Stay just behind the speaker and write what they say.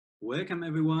Welcome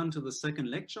everyone to the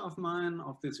second lecture of mine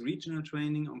of this regional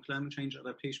training on climate change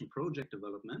adaptation project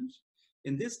development.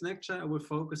 In this lecture, I will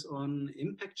focus on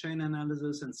impact chain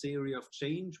analysis and theory of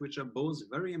change, which are both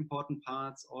very important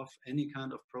parts of any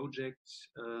kind of project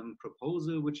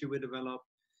proposal which you will develop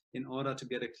in order to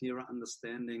get a clearer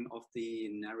understanding of the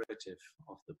narrative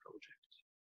of the project.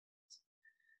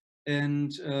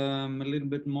 And a little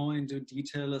bit more into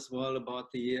detail as well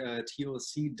about the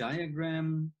TOC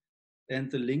diagram and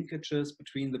the linkages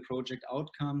between the project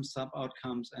outcomes,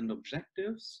 sub-outcomes, and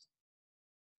objectives.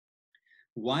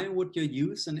 Why would you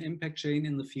use an impact chain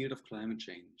in the field of climate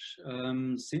change?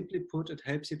 Simply put, it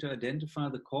helps you to identify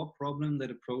the core problem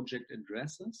that a project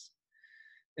addresses,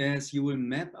 as you will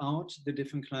map out the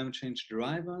different climate change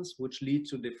drivers, which lead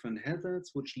to different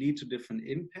hazards, which lead to different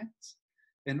impacts,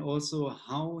 and also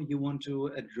how you want to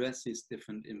address these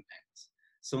different impacts.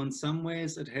 So in some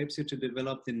ways, it helps you to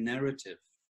develop the narrative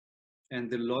and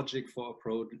the logic for a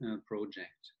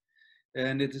project.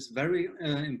 And it is very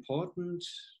important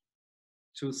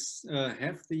to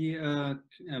have the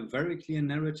very clear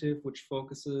narrative which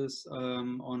focuses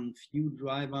on few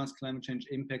drivers, climate change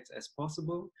impacts as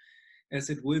possible, as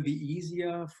it will be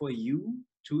easier for you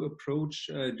to approach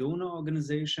donor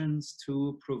organizations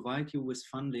to provide you with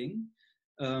funding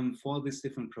for these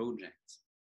different projects.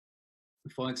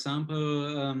 For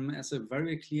example, as a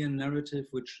very clear narrative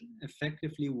which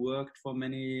effectively worked for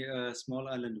many small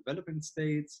island developing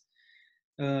states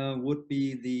would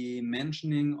be the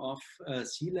mentioning of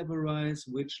sea level rise,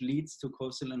 which leads to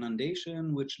coastal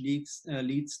inundation, which leads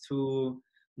to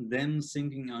them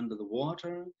sinking under the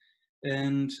water.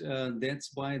 And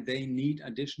that's why they need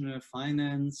additional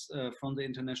finance from the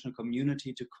international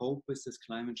community to cope with this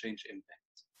climate change impact.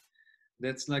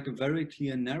 That's like a very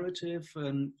clear narrative,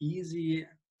 an easy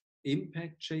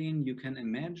impact chain you can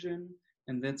imagine.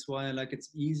 And that's why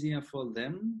it's easier for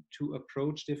them to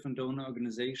approach different donor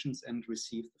organizations and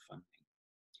receive the funding.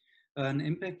 An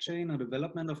impact chain or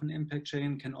development of an impact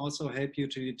chain can also help you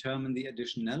to determine the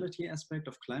additionality aspect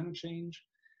of climate change.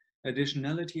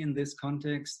 Additionality in this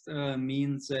context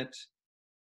means that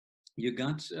you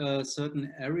got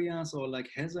certain areas or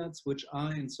hazards which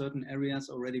are in certain areas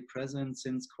already present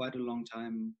since quite a long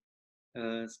time.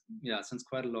 For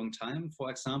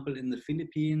example, in the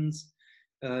Philippines,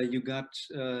 you got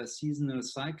seasonal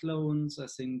cyclones. I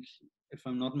think, if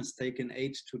I'm not mistaken,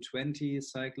 8 to 20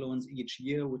 cyclones each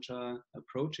year, which are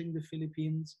approaching the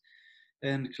Philippines.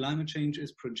 And climate change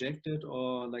is projected,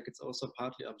 or it's also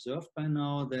partly observed by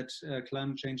now, that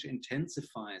climate change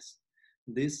intensifies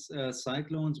these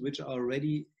cyclones which are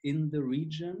already in the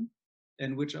region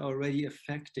and which are already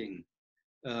affecting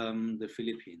the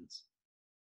Philippines.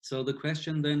 So the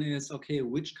question then is, okay,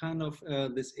 which kind of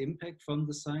this impact from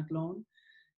the cyclone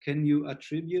can you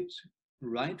attribute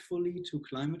rightfully to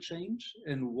climate change,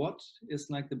 and what is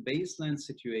the baseline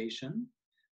situation,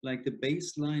 the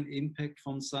baseline impact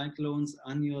from cyclones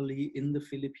annually in the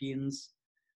Philippines,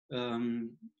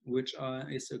 which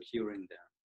is occurring there.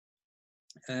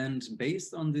 And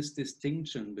based on this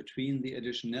distinction between the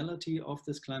additionality of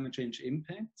this climate change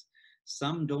impact,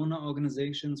 some donor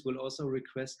organizations will also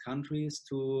request countries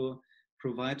to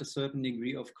provide a certain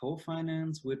degree of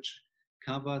co-finance, which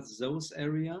covers those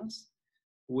areas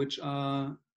which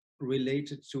are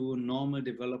related to normal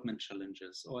development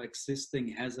challenges or existing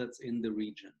hazards in the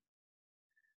region.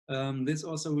 This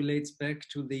also relates back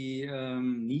to the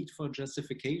need for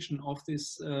justification of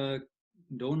this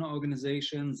donor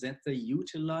organizations, that they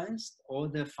utilized all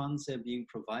their funds they're being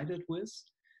provided with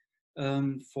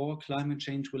for climate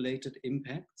change related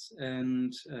impacts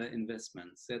and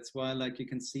investments. That's why you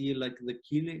can see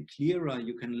the clearer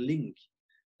you can link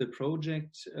the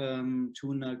project to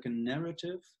a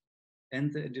narrative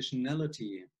and the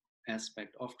additionality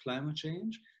aspect of climate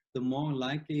change, the more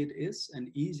likely it is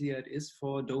and easier it is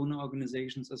for donor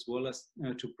organizations as well as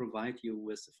to provide you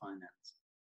with the finance.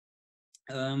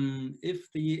 If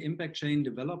the impact chain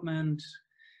development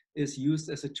is used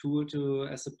as a tool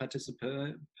as a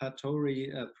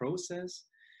participatory process,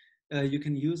 you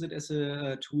can use it as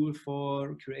a tool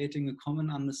for creating a common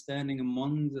understanding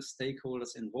among the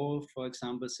stakeholders involved, for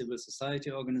example, civil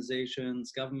society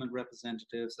organizations, government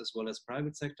representatives, as well as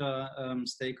private sector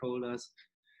stakeholders,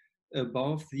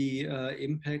 about the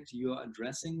impact you are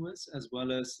addressing with, as well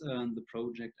as the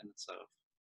project in itself.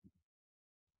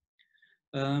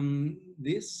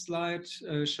 This slide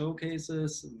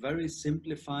showcases very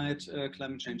simplified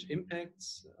climate change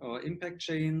impacts or impact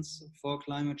chains for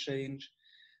climate change,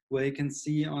 where you can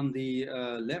see on the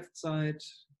left side,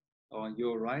 or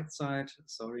your right side,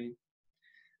 sorry,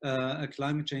 a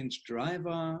climate change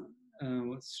driver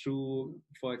through,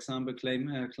 for example,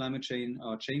 climate change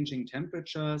or changing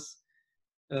temperatures.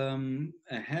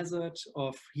 A hazard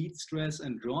of heat stress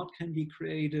and drought can be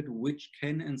created, which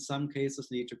can in some cases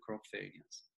lead to crop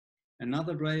failures.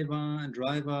 Another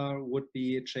driver would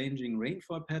be changing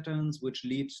rainfall patterns, which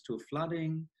leads to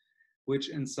flooding, which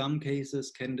in some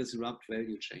cases can disrupt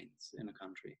value chains in a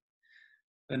country.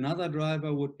 Another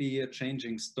driver would be a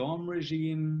changing storm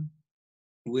regime,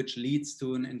 which leads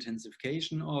to an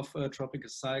intensification of tropical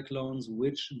cyclones,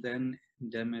 which then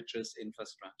damages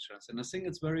infrastructures. And I think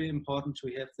it's very important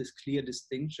to have this clear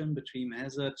distinction between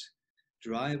hazard,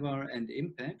 driver, and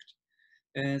impact.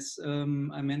 As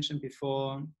I mentioned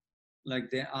before,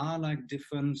 like there are like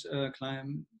different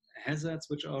climate hazards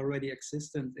which are already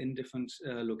existent in different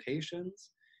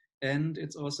locations. And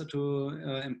it's also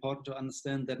important to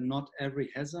understand that not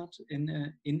every hazard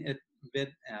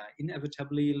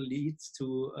inevitably leads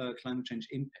to climate change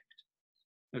impact.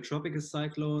 A tropical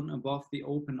cyclone above the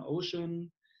open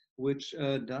ocean, which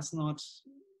does not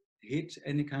hit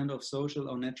any kind of social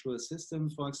or natural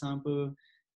system, for example,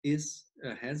 is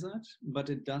a hazard, but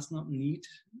it does not need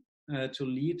to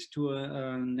lead to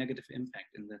a negative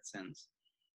impact in that sense.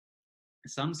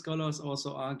 Some scholars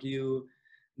also argue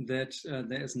that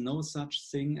there is no such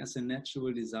thing as a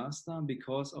natural disaster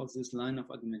because of this line of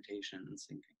argumentation and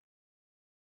thinking.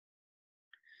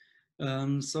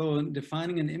 So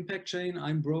defining an impact chain,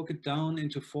 I broke it down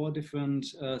into 4 different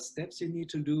steps you need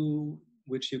to do,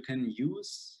 which you can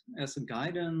use as a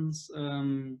guidance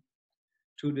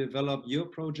to develop your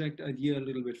project idea a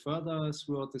little bit further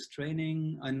throughout this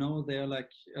training. I know there are like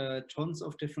tons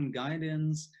of different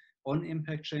guidance on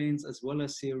impact chains as well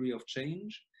as theory of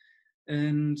change.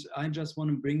 And I just want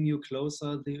to bring you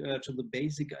closer to the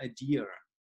basic idea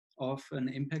of an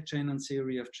impact chain and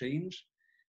theory of change.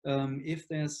 If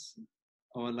there's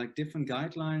or like different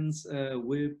guidelines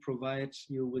will provide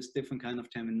you with different kind of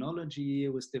terminology,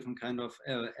 with different kind of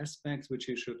aspects which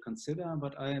you should consider,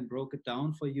 but I broke it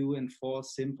down for you in 4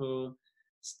 simple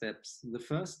steps. The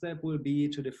first step will be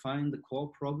to define the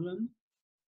core problem,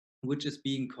 which is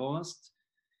being caused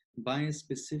by a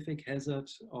specific hazard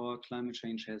or climate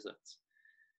change hazards.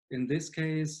 In this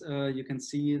case, you can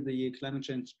see the climate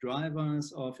change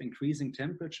drivers of increasing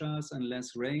temperatures and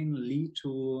less rain lead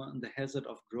to the hazard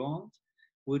of drought,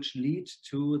 which lead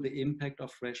to the impact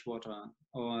of freshwater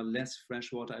or less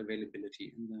freshwater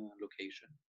availability in the location.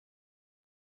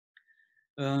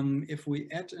 If we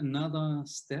add another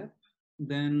step,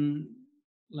 then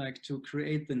like to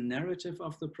create the narrative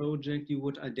of the project, you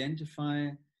would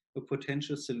identify a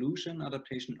potential solution,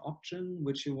 adaptation option,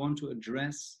 which you want to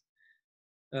address,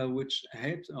 which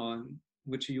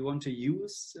you want to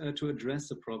use to address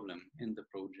the problem in the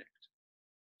project.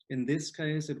 In this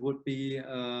case, it would be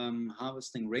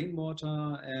harvesting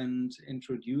rainwater and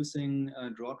introducing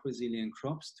drought-resilient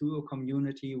crops to a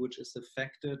community which is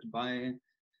affected by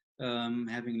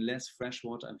having less fresh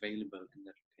water available in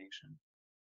that location.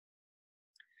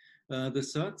 The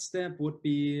third step would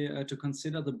be to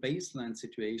consider the baseline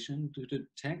situation to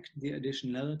detect the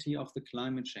additionality of the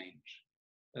climate change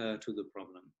to the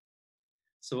problem.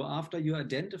 So after you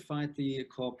identified the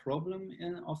core problem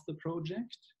of the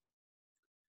project,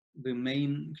 the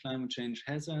main climate change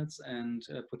hazards and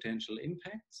potential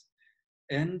impacts,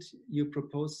 and you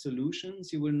propose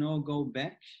solutions, you will now go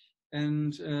back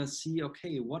and see,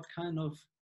 okay, what kind of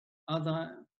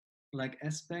other like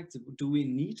aspects do we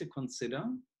need to consider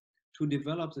to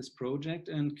develop this project,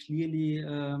 and clearly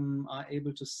are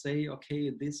able to say, okay,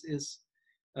 this is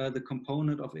the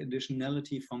component of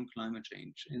additionality from climate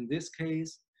change. In this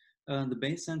case, the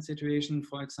baseline situation,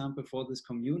 for example, for this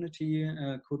community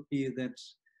could be that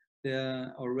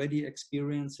they're already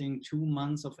experiencing 2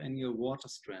 months of annual water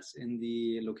stress in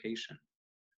the location.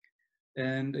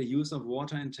 And a use of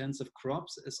water-intensive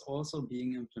crops is also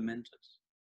being implemented.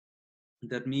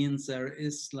 That means there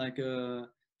is like a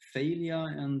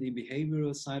failure on the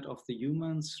behavioral side of the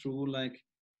humans through like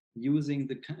using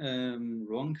the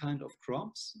wrong kind of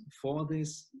crops for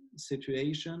this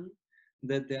situation,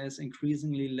 that there's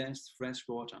increasingly less fresh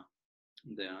water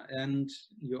there, and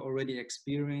you're already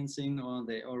experiencing, or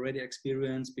they already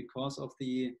experience because of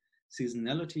the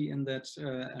seasonality in that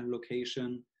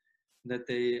location, that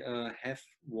they have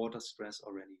water stress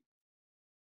already.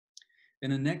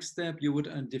 In the next step, you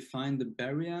would define the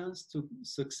barriers to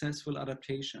successful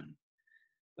adaptation.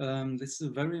 This is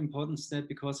a very important step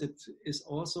because it is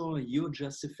also your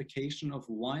justification of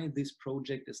why this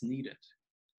project is needed.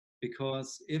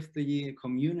 Because if the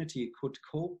community could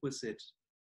cope with it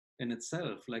in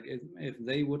itself, like if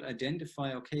they would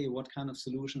identify, okay, what kind of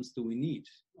solutions do we need,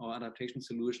 or adaptation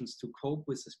solutions to cope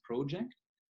with this project,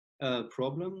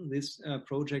 problem, this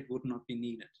project would not be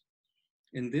needed.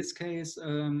 In this case,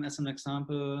 as an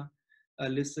example, I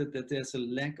listed that there's a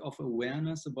lack of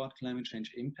awareness about climate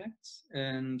change impacts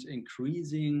and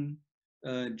increasing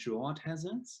drought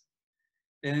hazards.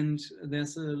 And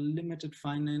there's a limited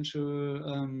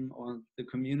financial, or the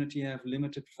community have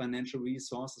limited financial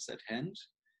resources at hand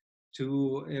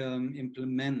to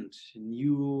implement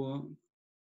new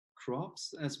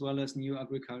crops as well as new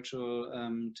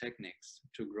agricultural techniques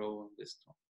to grow these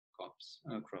crops.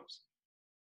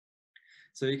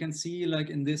 So you can see, like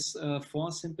in this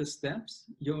 4 simple steps,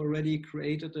 you already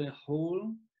created a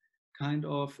whole kind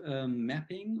of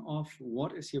mapping of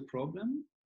what is your problem,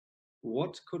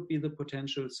 what could be the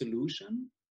potential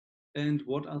solution, and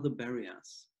what are the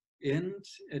barriers. And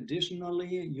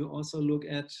additionally, you also look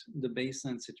at the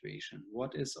baseline situation.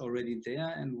 What is already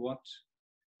there and what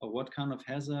kind of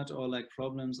hazard or like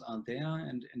problems are there,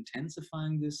 and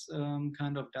intensifying this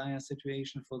kind of dire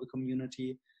situation for the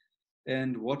community,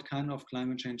 and what kind of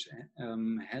climate change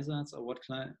hazards or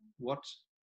what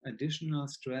additional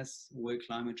stress will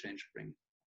climate change bring.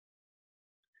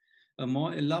 A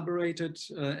more elaborated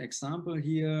example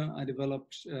here I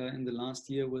developed in the last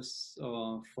year was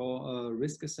for a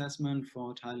risk assessment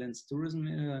for Thailand's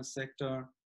tourism sector,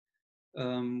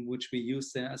 which we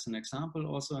use there as an example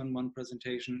also in one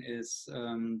presentation, is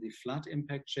the flood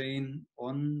impact chain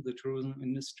on the tourism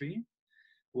industry,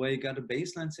 where you got a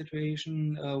baseline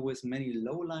situation with many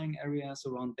low-lying areas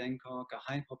around Bangkok, a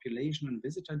high population and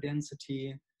visitor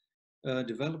density,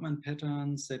 development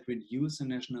patterns that reduce the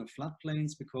national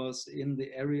floodplains, because in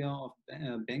the area of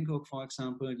Bangkok, for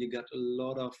example, you got a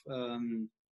lot of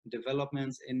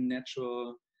developments in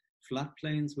natural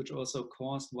floodplains, which also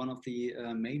caused one of the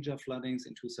major floodings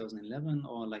in 2011,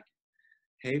 or like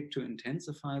helped to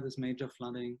intensify this major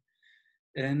flooding.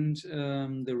 And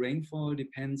the rainfall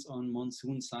depends on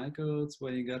monsoon cycles,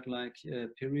 where you got like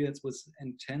periods with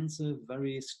intensive,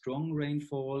 very strong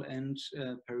rainfall, and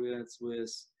periods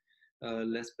with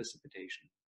less precipitation.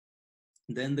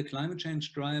 Then the climate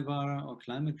change driver or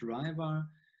climate driver,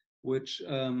 which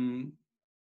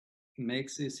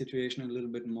makes the situation a little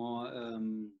bit more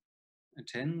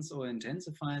tense or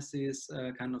intensifies these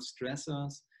kind of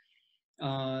stressors,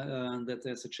 that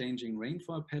there's a changing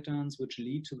rainfall patterns, which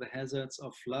lead to the hazards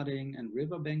of flooding and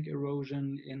riverbank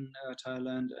erosion in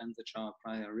Thailand and the Chao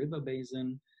Phraya River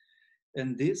Basin.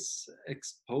 And this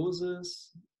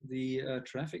exposes the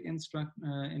traffic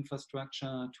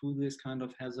infrastructure to this kind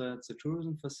of hazards, the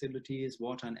tourism facilities,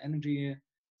 water and energy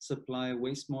supply,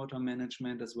 wastewater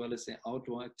management, as well as the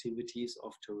outdoor activities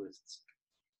of tourists.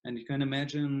 And you can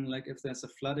imagine, like, if there's a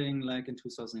flooding like in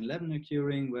 2011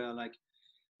 occurring, where like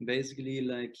basically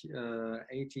like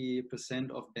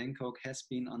 80% of Bangkok has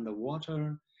been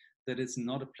underwater, that it's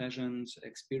not a pleasant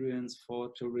experience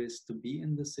for tourists to be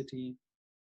in the city.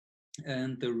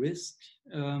 And the risk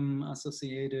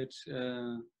associated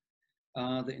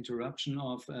are the interruption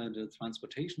of the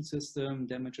transportation system,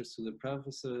 damages to the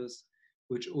premises,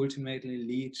 which ultimately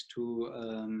lead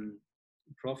to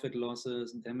profit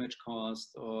losses, damage caused,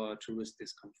 or tourist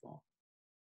discomfort.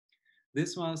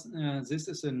 This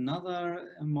is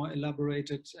another more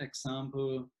elaborated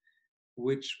example,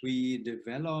 which we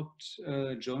developed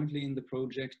jointly in the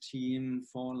project team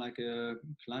for like a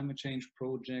climate change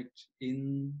project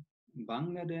in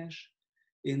Bangladesh,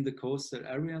 in the coastal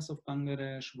areas of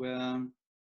Bangladesh, where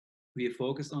we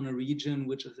focused on a region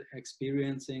which is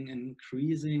experiencing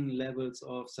increasing levels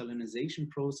of salinization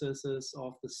processes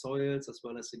of the soils as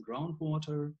well as the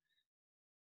groundwater,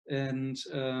 and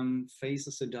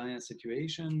faces a dire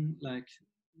situation. Like,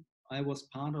 I was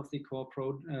part of the core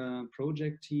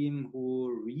project team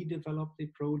who redeveloped the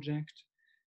project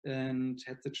and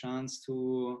had the chance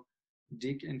to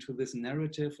dig into this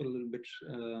narrative a little bit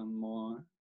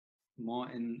more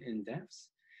in depth.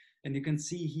 And you can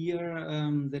see here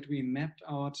that we mapped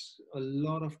out a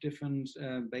lot of different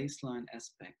baseline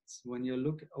aspects. When you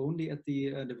look only at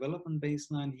the development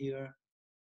baseline here,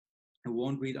 I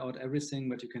won't read out everything,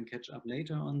 but you can catch up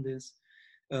later on this.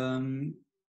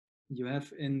 You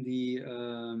have in the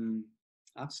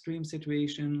upstream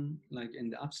situation, like in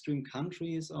the upstream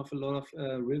countries of a lot of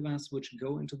rivers which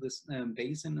go into this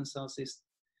basin in southwest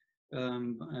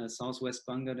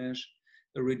Bangladesh,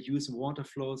 reduce water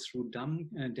flow through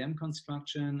dam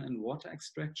construction and water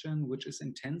extraction, which is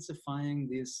intensifying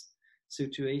this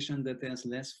situation that there's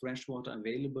less fresh water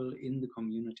available in the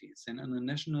communities. And on a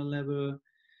national level,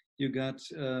 you got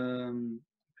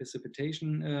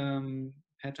precipitation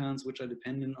patterns which are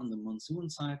dependent on the monsoon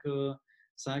cycle.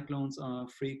 Cyclones are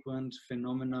frequent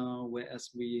phenomena, whereas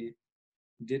we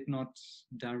did not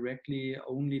directly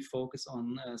only focus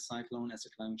on cyclone as a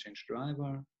climate change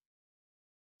driver.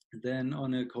 Then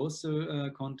on a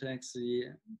coastal context, the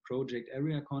project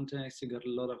area context, you got a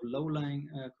lot of low-lying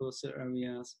coastal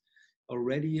areas,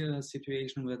 already a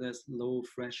situation where there's low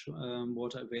fresh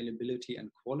water availability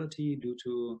and quality due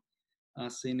to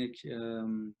arsenic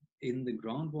in the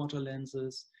groundwater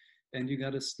lenses, and you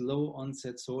got a slow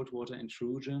onset saltwater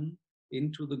intrusion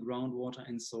into the groundwater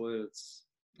and soils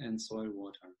and soil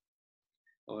water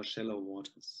or shallow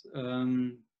waters.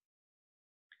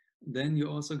 Then you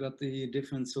also got the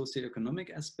different socioeconomic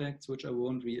aspects, which I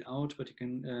won't read out, but you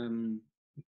can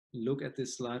look at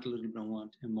this slide a little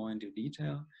bit more into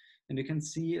detail. And you can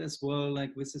see as well,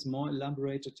 like with this more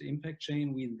elaborated impact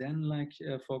chain, we then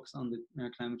focus on the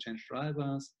climate change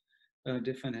drivers,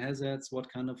 different hazards,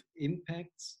 what kind of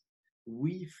impacts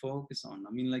we focus on.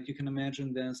 I mean, like you can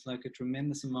imagine there's like a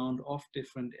tremendous amount of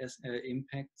different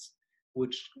impacts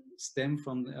which stem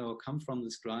from or come from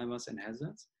these drivers and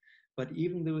hazards. But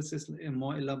even though this is a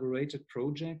more elaborated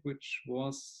project, which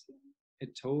was a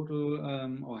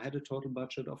total or had a total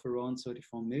budget of around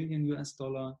 34 million US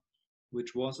dollar,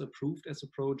 which was approved as a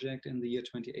project in the year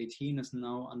 2018, is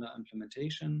now under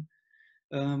implementation.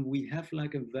 We have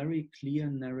like a very clear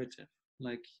narrative,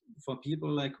 like for people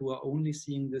like who are only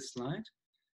seeing this slide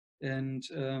and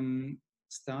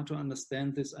start to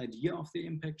understand this idea of the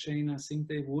impact chain, I think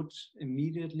they would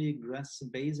immediately grasp the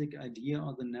basic idea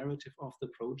or the narrative of the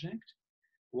project.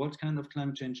 What kind of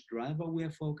climate change driver we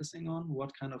are focusing on,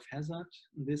 what kind of hazard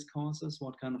this causes,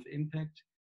 what kind of impact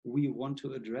we want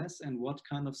to address, and what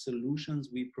kind of solutions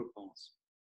we propose.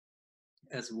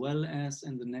 As well as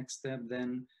in the next step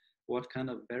then, what kind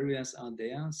of barriers are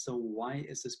there, so why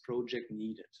is this project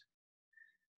needed?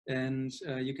 And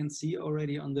you can see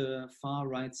already on the far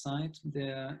right side,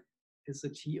 there is a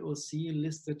TOC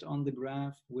listed on the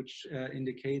graph, which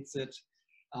indicates that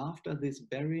after these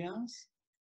barriers,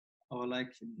 or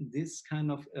like this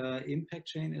kind of impact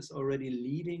chain is already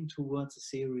leading towards a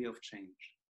theory of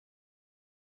change.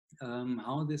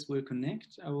 How this will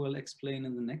connect, I will explain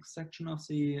in the next section of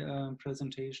the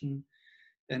presentation.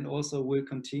 And also we'll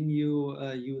continue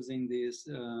using this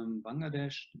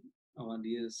Bangladesh or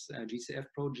this GCF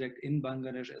project in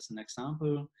Bangladesh as an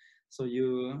example. So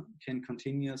you can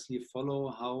continuously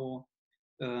follow how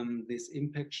this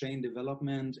impact chain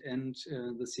development and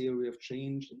the theory of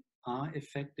change are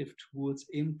effective tools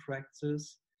in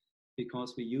practice,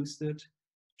 because we used it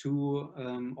to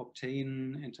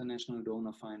obtain international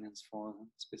donor finance for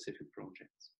specific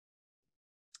projects.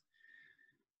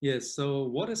 Yes, so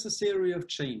what is a theory of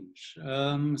change?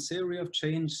 Theory of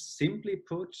change, simply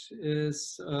put,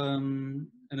 is an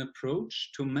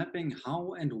approach to mapping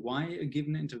how and why a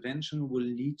given intervention will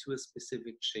lead to a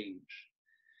specific change.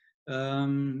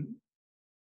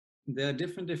 There are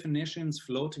different definitions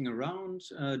floating around,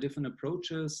 different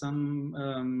approaches. Some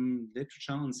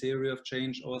literature on theory of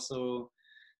change also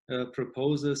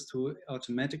proposes to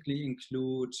automatically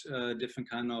include different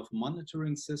kind of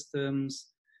monitoring systems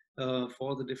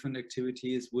for the different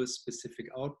activities with specific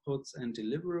outputs and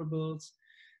deliverables.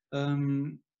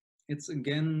 It's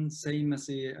again same as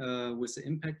with the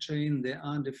impact chain. There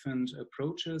are different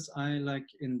approaches. I, like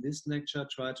in this lecture,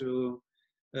 try to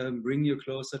bring you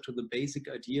closer to the basic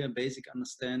idea, basic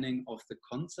understanding of the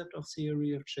concept of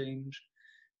theory of change.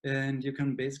 And you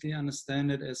can basically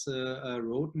understand it as a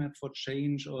roadmap for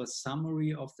change, or a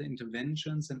summary of the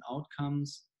interventions and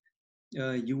outcomes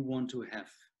you want to have.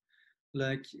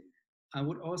 Like, I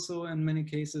would also in many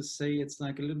cases say it's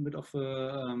like a little bit of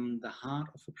the heart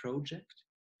of a project.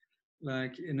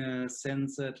 Like in a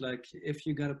sense that, like, if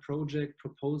you got a project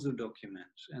proposal document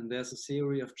and there's a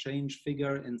theory of change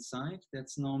figure inside,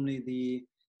 that's normally the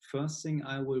first thing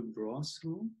I will browse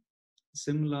through.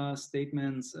 Similar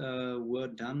statements were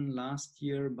done last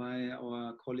year by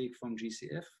our colleague from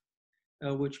GCF,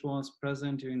 which was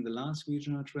present during the last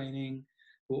regional training,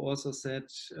 who also said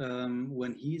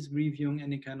when he's reviewing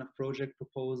any kind of project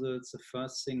proposals, the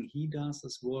first thing he does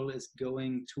as well is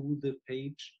going to the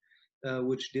page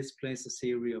which displays the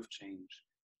theory of change.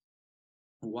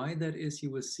 Why that is,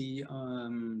 you will see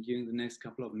during the next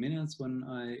couple of minutes when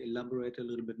I elaborate a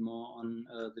little bit more on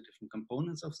the different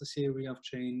components of the theory of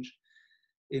change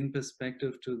in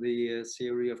perspective to the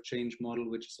theory of change model,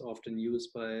 which is often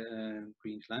used by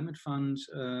Green Climate Fund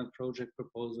project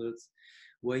proposals,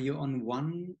 where you on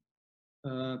one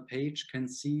page can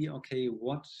see, okay,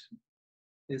 what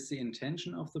is the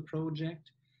intention of the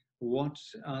project? What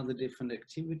are the different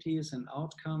activities and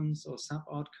outcomes or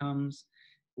sub-outcomes?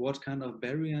 What kind of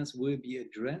barriers will be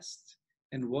addressed?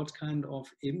 And what kind of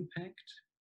impact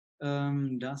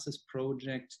does this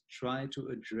project try to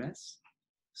address?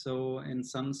 So in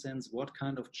some sense, what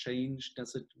kind of change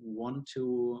does it want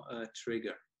to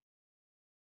trigger?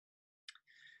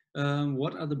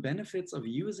 What are the benefits of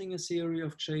using a theory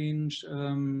of change?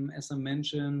 As I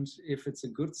mentioned, if it's a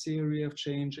good theory of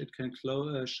change, it can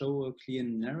show a clear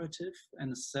narrative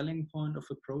and a selling point of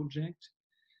a project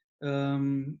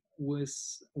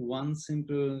with one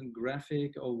simple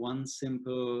graphic or one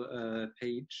simple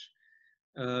page.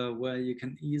 Where you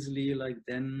can easily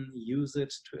then use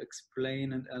it to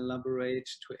explain and elaborate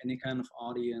to any kind of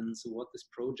audience what this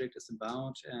project is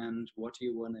about and what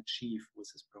you want to achieve with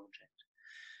this project.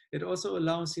 It also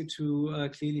allows you to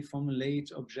clearly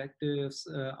formulate objectives,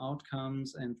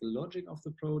 outcomes, and the logic of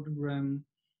the program,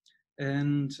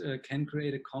 and can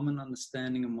create a common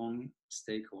understanding among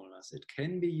stakeholders. It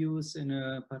can be used in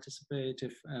a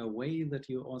participative way that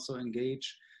you also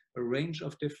engage a range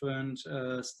of different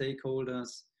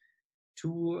stakeholders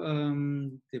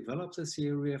to develop the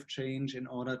theory of change in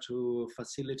order to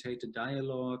facilitate a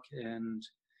dialogue and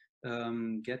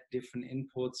get different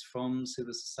inputs from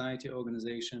civil society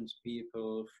organizations,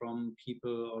 from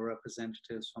people or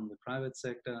representatives from the private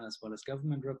sector, as well as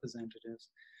government representatives.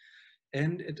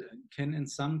 And it can, in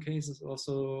some cases,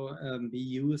 also be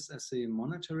used as a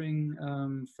monitoring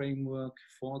framework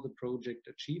for the project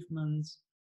achievements,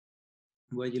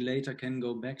 where you later can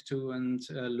go back to and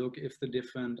look if the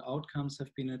different outcomes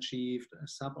have been achieved,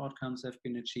 sub-outcomes have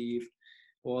been achieved,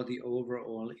 or the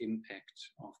overall impact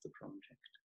of the project.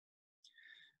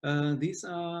 These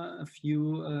are a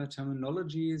few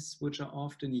terminologies which are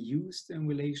often used in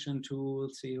relation to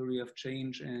theory of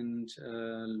change and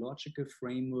logical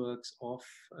frameworks of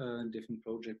different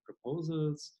project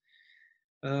proposals.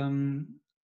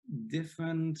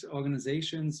 Different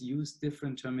organizations use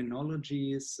different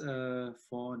terminologies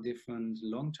for different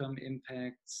long-term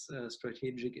impacts,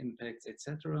 strategic impacts,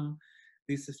 etc.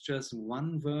 This is just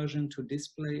one version to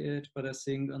display it, but I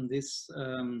think on this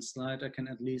slide I can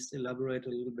at least elaborate a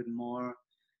little bit more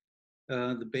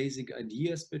the basic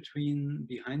ideas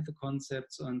behind the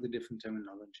concepts on the different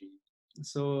terminology.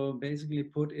 So basically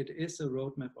put, it is a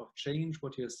roadmap of change,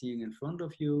 what you're seeing in front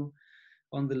of you.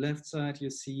 On the left side, you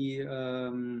see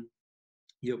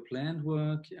your planned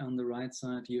work. On the right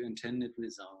side, your intended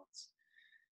results.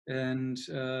 And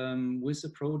with a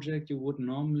project, you would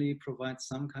normally provide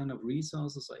some kind of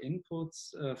resources or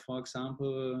inputs. For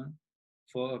example,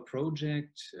 for a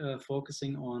project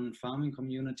focusing on farming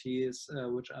communities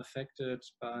which are affected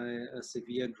by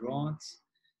severe droughts,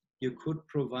 you could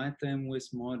provide them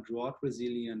with more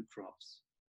drought-resilient crops.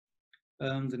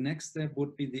 The next step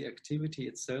would be the activity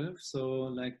itself. So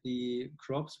like the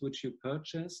crops which you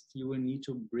purchased, you will need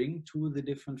to bring to the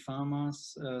different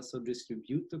farmers, so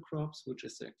distribute the crops, which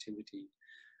is the activity.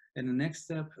 And the next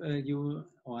step,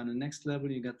 on the next level,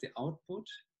 you got the output.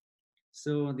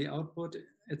 So the output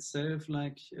itself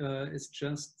is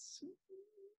just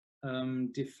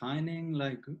defining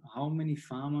how many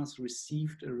farmers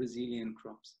received a resilient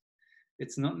crops.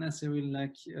 It's not necessarily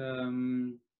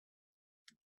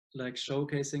like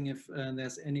showcasing if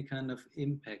there's any kind of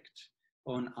impact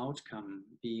on outcome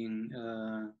being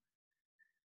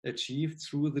achieved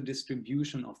through the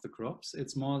distribution of the crops.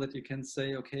 It's more that you can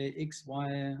say, okay, X,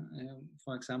 Y,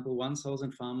 for example,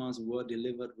 1,000 farmers were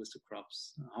delivered with the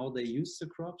crops. How they use the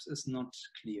crops is not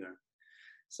clear.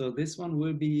 So this one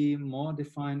will be more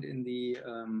defined in the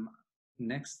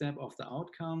next step of the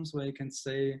outcomes, where you can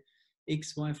say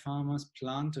XY farmers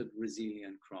planted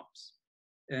resilient crops.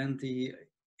 And the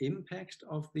impact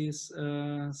of this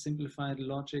simplified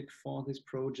logic for this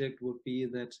project would be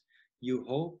that you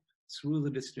hope through the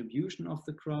distribution of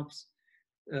the crops,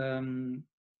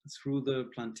 through the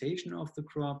plantation of the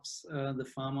crops, the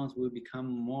farmers will become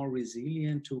more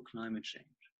resilient to climate change.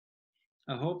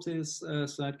 I hope this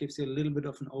slide gives you a little bit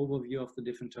of an overview of the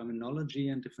different terminology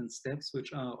and different steps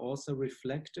which are also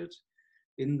reflected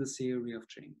in the theory of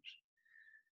change.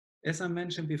 As I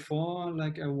mentioned before,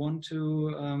 I want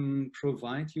to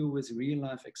provide you with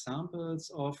real-life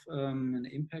examples of an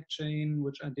impact chain,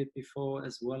 which I did before,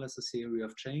 as well as a theory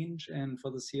of change. And for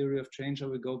the theory of change, I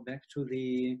will go back to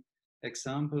the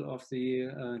example of the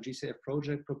GCF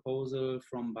project proposal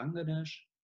from Bangladesh,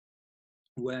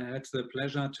 where I had the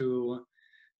pleasure to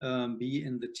be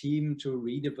in the team to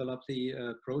redevelop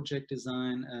the project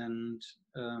design and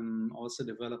also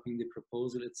developing the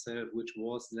proposal itself, which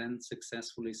was then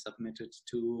successfully submitted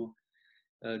to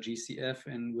GCF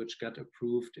and which got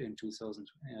approved in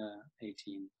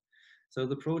 2018. So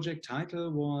the project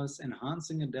title was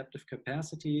Enhancing Adaptive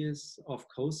Capacities of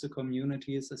Coastal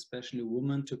Communities, especially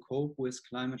women, to cope with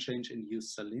climate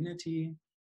change-induced salinity.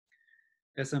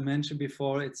 As I mentioned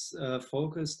before, it's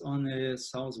focused on the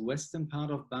southwestern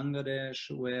part of Bangladesh,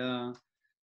 where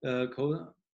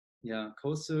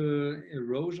coastal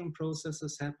erosion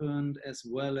processes happened, as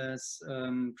well as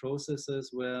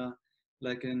processes where,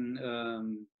 like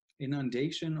an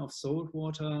inundation of salt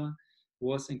water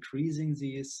was increasing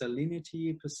the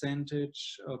salinity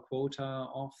percentage or quota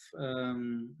of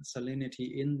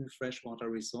salinity in the freshwater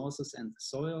resources and the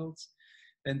soils.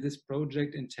 And this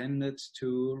project intended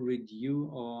to reduce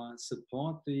or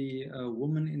support the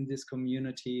women in this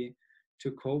community to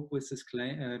cope with this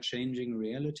changing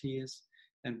realities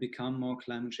and become more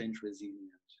climate change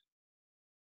resilient.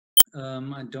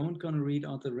 I don't gonna read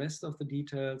out the rest of the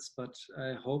details, but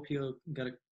I hope you got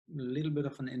a little bit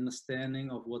of an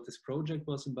understanding of what this project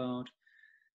was about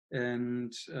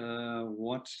and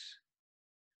what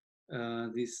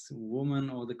these women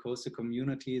or the coastal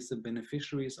communities, the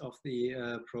beneficiaries of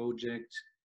the project,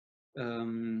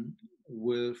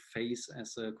 will face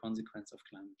as a consequence of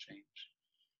climate change.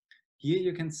 Here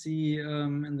you can see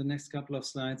in the next couple of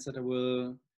slides that I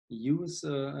will use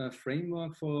a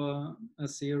framework for a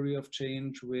theory of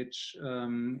change, which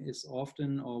is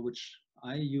often, or which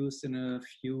I used in a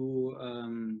few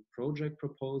project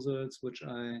proposals, which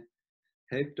I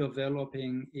helped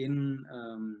developing in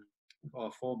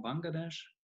or for Bangladesh,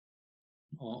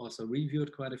 or also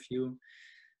reviewed quite a few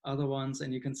other ones.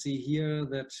 And you can see here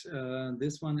that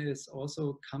this one is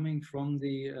also coming from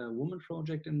the Women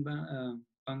Project in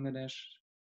Bangladesh.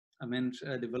 I meant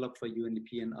developed for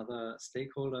UNDP and other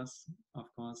stakeholders, of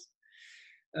course.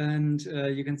 And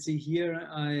you can see here,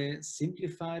 I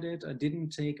simplified it. I didn't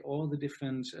take all the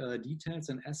different details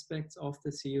and aspects of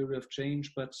the theory of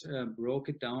change, but broke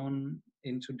it down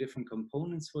into different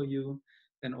components for you,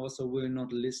 and also will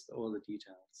not list all the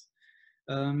details.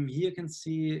 Here you can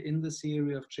see in the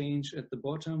theory of change at the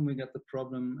bottom, we got the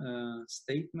problem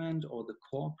statement, or the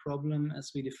core problem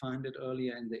as we defined it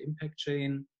earlier in the impact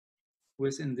chain,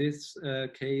 which in this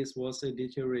case was a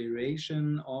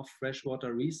deterioration of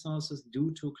freshwater resources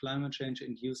due to climate change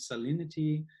induced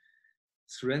salinity,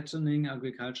 threatening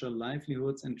agricultural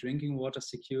livelihoods and drinking water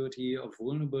security of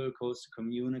vulnerable coastal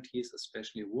communities,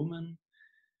 especially women.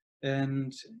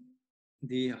 And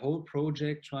the whole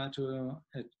project tried to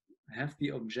have the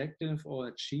objective or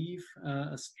achieve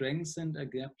a strengthened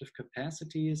adaptive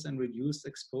capacities and reduced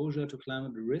exposure to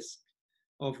climate risk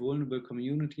of vulnerable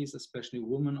communities, especially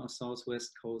women of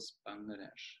Southwest Coast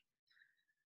Bangladesh.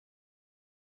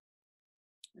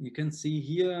 You can see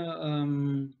here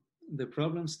the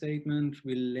problem statement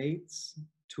relates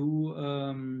to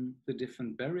the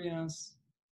different barriers,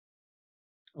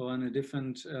 or in a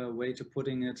different way to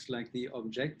putting it, like the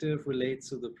objective relates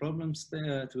to the problems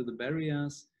there, to the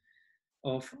barriers,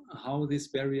 of how these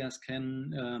barriers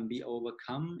can be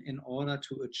overcome in order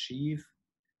to achieve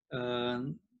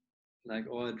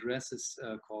or address this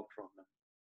core problem.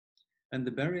 And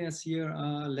the barriers here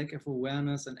are lack of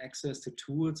awareness and access to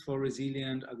tools for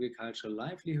resilient agricultural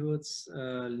livelihoods,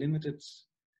 limited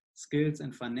skills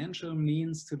and financial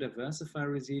means to diversify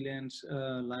resilient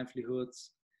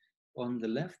livelihoods. On the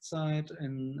left side,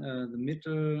 in the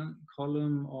middle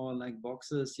column, or like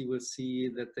boxes, you will see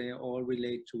that they all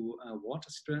relate to water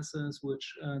stresses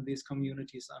which these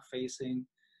communities are facing.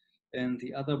 And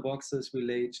the other boxes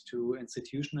relate to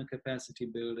institutional capacity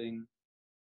building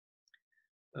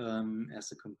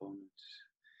as a component.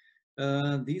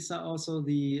 These are also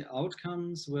the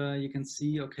outcomes where you can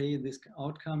see, okay, these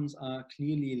outcomes are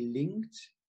clearly linked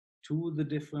to the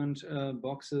different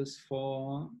boxes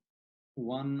for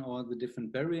one or the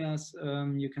different barriers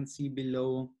you can see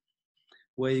below,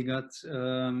 where you got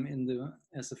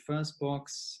as the first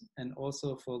box, and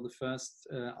also for the first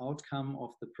outcome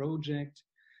of the project,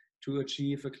 to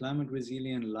achieve a climate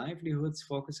resilient livelihoods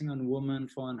focusing on women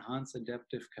for enhanced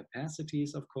adaptive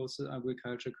capacities of coastal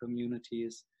agriculture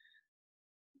communities.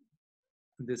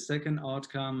 The second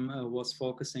outcome was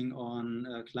focusing on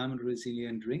climate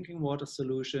resilient drinking water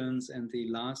solutions, and the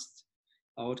last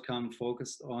outcome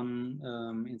focused on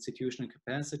institutional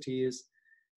capacities,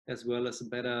 as well as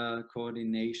better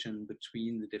coordination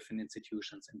between the different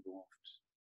institutions involved.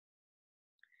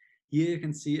 Here you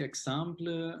can see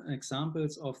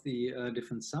examples of the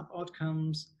different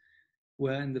sub-outcomes,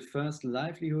 where in the first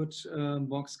livelihood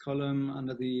box column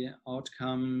under the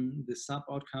outcome, the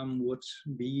sub-outcome would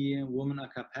be women are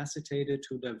capacitated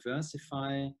to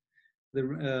diversify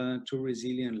to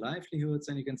resilient livelihoods.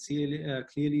 And you can see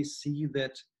clearly see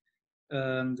that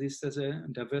this as a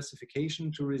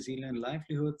diversification to resilient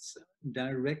livelihoods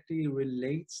directly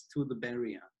relates to the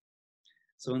barrier.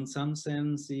 So in some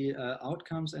sense, the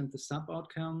outcomes and the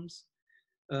sub-outcomes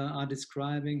are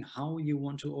describing how you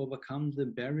want to overcome the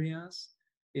barriers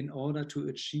in order to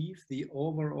achieve the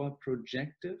overall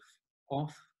projective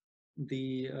of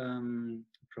the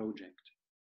project.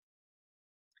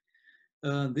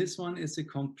 This one is a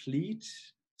complete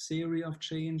theory of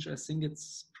change. I think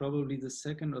it's probably the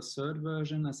second or third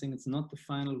version. I think it's not the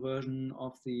final version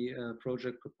of the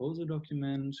project proposal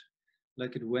document.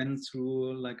 Like it went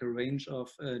through like a range of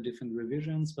different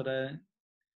revisions, but I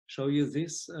show you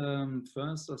this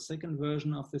first or second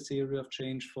version of the theory of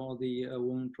change for the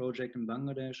women project in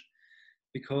Bangladesh,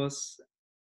 because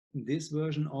this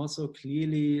version also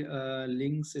clearly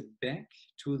links it back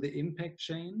to the impact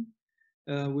chain,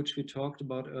 which we talked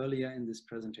about earlier in this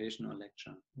presentation or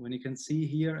lecture. When you can see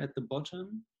here at the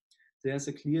bottom, there's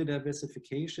a clear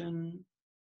diversification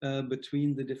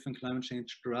between the different climate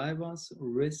change drivers,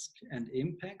 risk and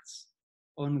impacts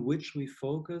on which we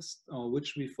focused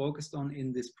on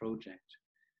in this project.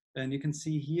 And you can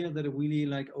see here that it really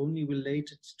like only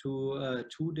related to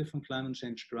two different climate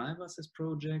change drivers, this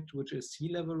project, which is sea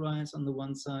level rise on the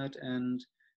one side and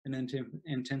an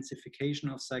intensification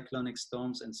of cyclonic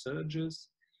storms and surges,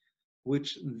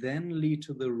 which then lead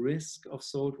to the risk of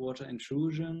saltwater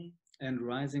intrusion and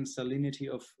rising salinity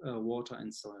of water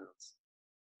and soils.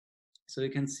 So you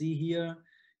can see here,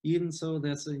 even so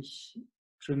there's a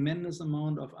tremendous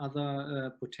amount of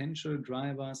other potential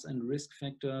drivers and risk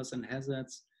factors and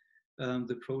hazards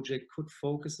the project could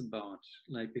focus about,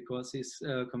 like because these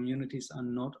communities are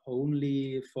not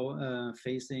only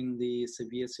facing the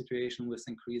severe situation with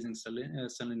increasing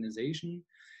salinization,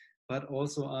 but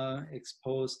also are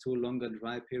exposed to longer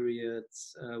dry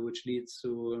periods, which leads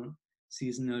to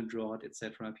seasonal drought,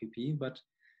 etc. pp. But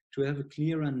to have a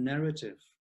clearer narrative,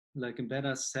 like a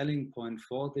better selling point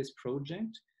for this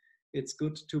project, it's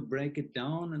good to break it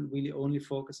down and really only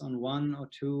focus on one or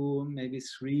two, maybe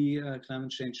three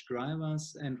climate change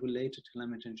drivers and related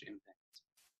climate change impacts.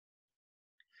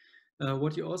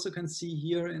 What you also can see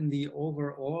here in the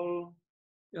overall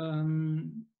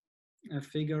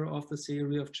figure of the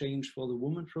theory of change for the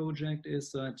woman project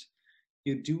is that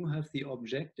you do have the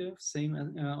objective, same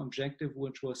objective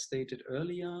which was stated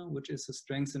earlier, which is to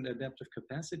strengthen adaptive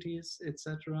capacities,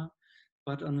 etc.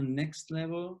 But on the next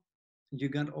level, you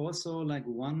got also like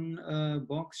one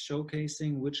box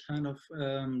showcasing which kind of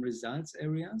results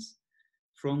areas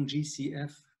from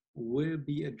GCF will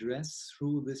be addressed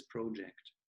through this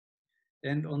project.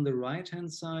 And on the right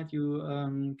hand side,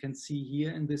 you can see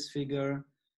here in this figure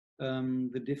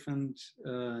the different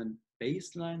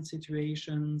baseline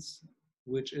situations,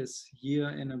 which is here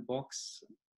in a box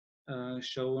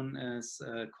shown as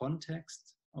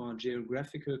context or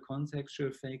geographical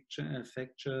contextual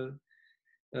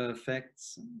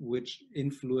facts which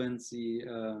influence the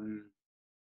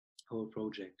whole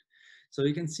project. So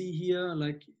you can see here,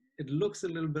 like it looks a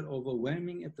little bit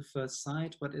overwhelming at the first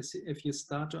sight, but if you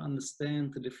start to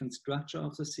understand the different structure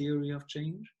of the theory of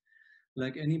change,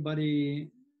 like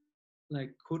anybody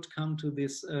like could come to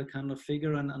this kind of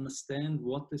figure and understand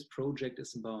what this project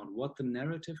is about, what the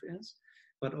narrative is,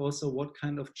 but also what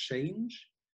kind of change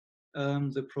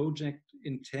the project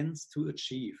intends to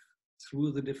achieve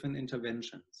through the different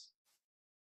interventions.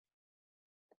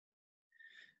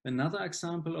 Another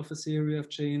example of a theory of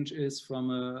change is from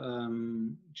a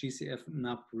GCF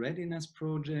NAP readiness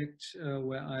project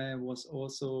where I was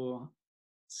also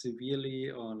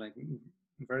severely or like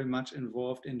very much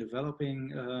involved in developing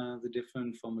the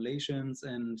different formulations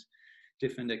and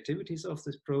different activities of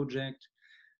this project.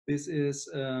 This is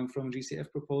from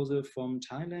GCF proposal from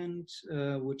Thailand,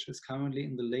 which is currently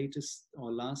in the latest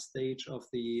or last stage of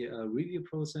the review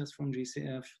process from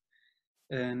GCF.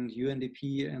 And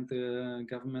UNDP and the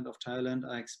government of Thailand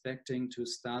are expecting to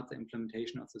start the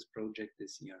implementation of this project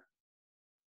this year.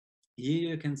 Here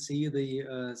you can see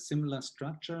the similar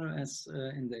structure as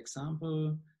in the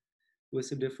example with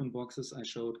the different boxes I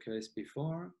showed case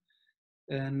before.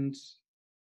 And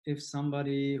if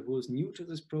somebody who's new to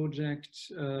this project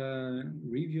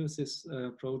reviews this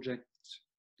project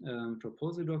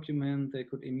proposal document, they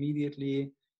could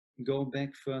immediately go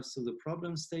back first to the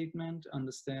problem statement,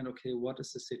 understand, okay, what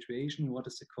is the situation, what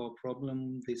is the core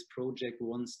problem this project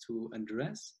wants to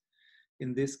address.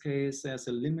 In this case, there's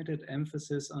a limited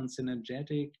emphasis on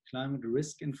synergetic climate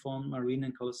risk-informed marine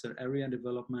and coastal area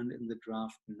development in the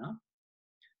draft NAP.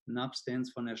 NAP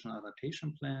stands for National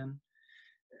Adaptation Plan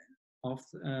of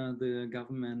the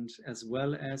government, as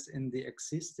well as in the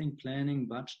existing planning,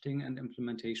 budgeting, and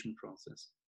implementation process.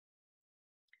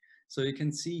 So you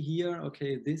can see here,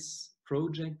 okay, this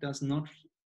project does not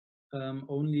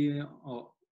only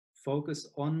focus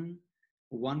on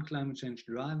one climate change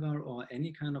driver or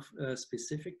any kind of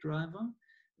specific driver,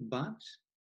 but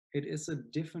it is a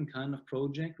different kind of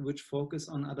project which focus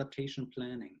on adaptation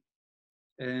planning.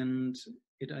 And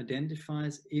it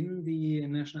identifies in the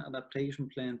National Adaptation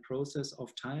Plan process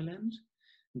of Thailand,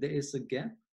 there is a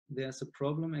gap, there's a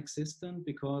problem existent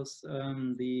because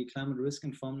the climate risk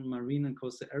informed marine and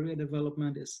coastal area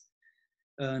development is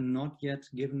not yet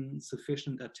given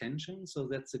sufficient attention. So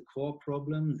that's a core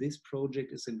problem this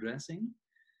project is addressing.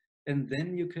 And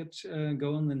then you could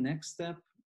go on the next step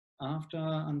after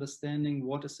understanding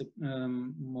what is the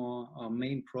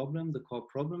main problem, the core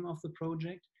problem of the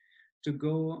project, to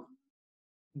go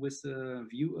with the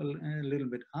view a little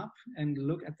bit up and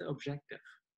look at the objective.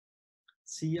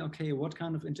 See, okay, what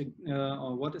kind of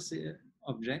or what is the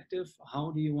objective?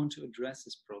 How do you want to address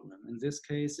this problem? In this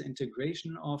case, the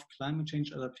integration of climate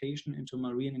change adaptation into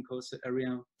marine and coastal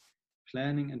area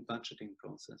planning and budgeting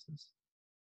processes.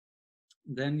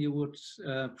 Then you would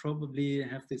probably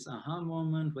have this aha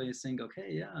moment where you think, okay,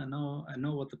 yeah, I know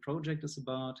what the project is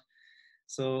about.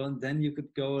 So then you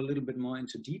could go a little bit more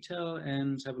into detail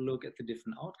and have a look at the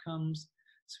different outcomes.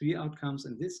 3 outcomes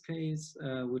in this case,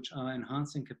 which are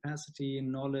enhancing capacity,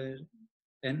 knowledge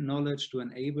to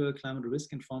enable climate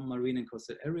risk-informed marine and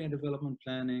coastal area development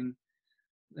planning,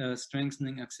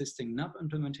 strengthening existing NAP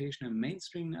implementation and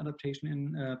mainstreaming adaptation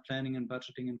in planning and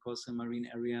budgeting in coastal marine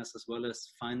areas, as well as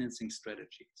financing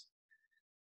strategies.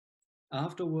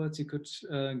 Afterwards, you could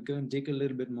go and dig a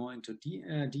little bit more into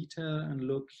detail and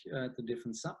look at the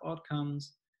different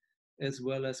sub-outcomes, as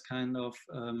well as kind of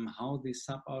how these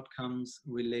sub-outcomes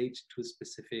relate to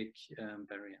specific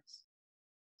barriers.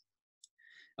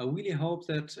 I really hope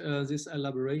that this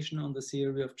elaboration on the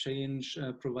theory of change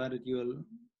provided you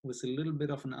with a little bit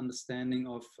of an understanding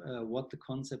of what the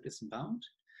concept is about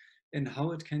and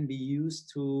how it can be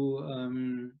used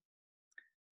to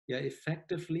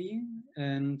effectively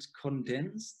and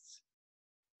condensed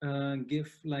give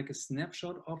like a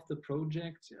snapshot of the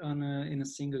project in a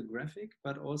single graphic,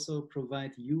 but also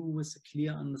provide you with a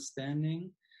clear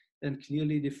understanding and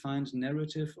clearly defined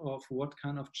narrative of what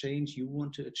kind of change you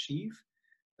want to achieve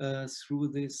through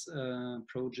this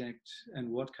project and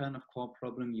what kind of core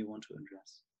problem you want to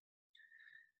address.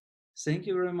 Thank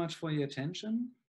you very much for your attention.